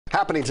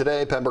Happening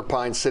today, Pembroke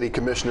Pines City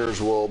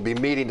Commissioners will be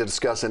meeting to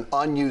discuss an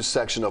unused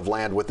section of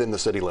land within the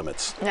city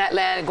limits. That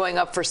land going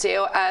up for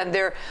sale, and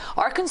there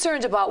are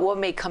concerns about what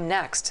may come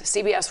next.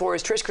 CBS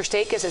 4's Trish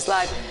Christakis is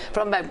live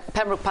from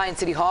Pembroke Pines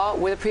City Hall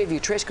with a preview.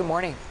 Trish, good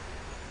morning.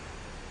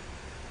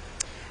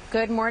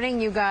 Good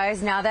morning, you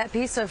guys. Now, that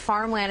piece of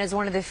farmland is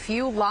one of the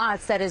few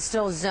lots that is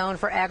still zoned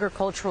for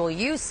agricultural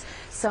use.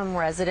 Some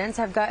residents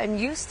have gotten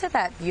used to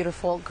that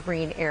beautiful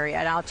green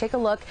area. Now, take a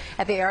look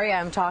at the area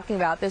I'm talking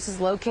about. This is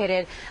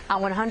located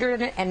on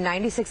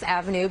 196th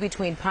Avenue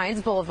between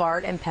Pines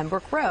Boulevard and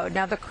Pembroke Road.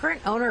 Now, the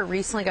current owner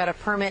recently got a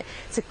permit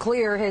to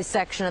clear his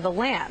section of the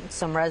land.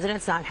 Some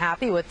residents not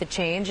happy with the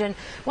change and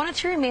wanted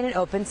to remain an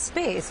open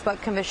space,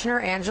 but Commissioner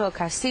Angelo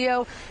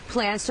Castillo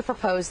plans to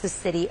propose the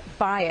city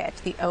buy it.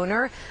 The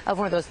owner of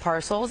one of those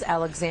parcels,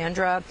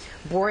 Alexandra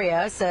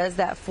Boria, says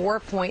that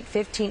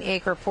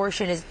 4.15-acre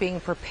portion is being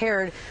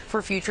prepared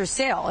for future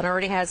sale and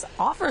already has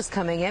offers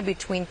coming in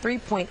between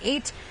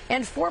 $3.8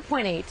 and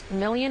 $4.8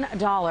 million.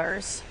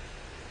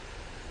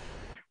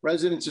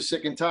 Residents are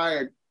sick and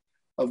tired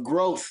of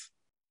growth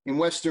in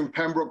western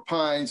Pembroke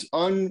Pines,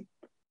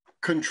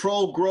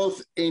 uncontrolled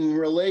growth in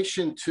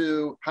relation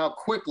to how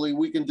quickly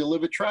we can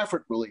deliver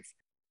traffic relief.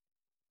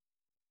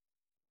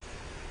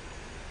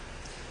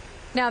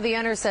 Now, the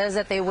owner says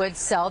that they would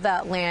sell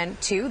that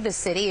land to the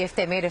city if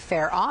they made a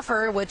fair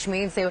offer, which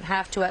means they would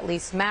have to at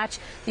least match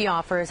the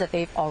offers that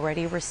they've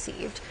already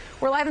received.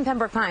 We're live in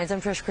Pembroke Pines.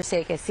 I'm Trish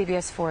Christakis,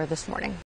 CBS 4 this morning.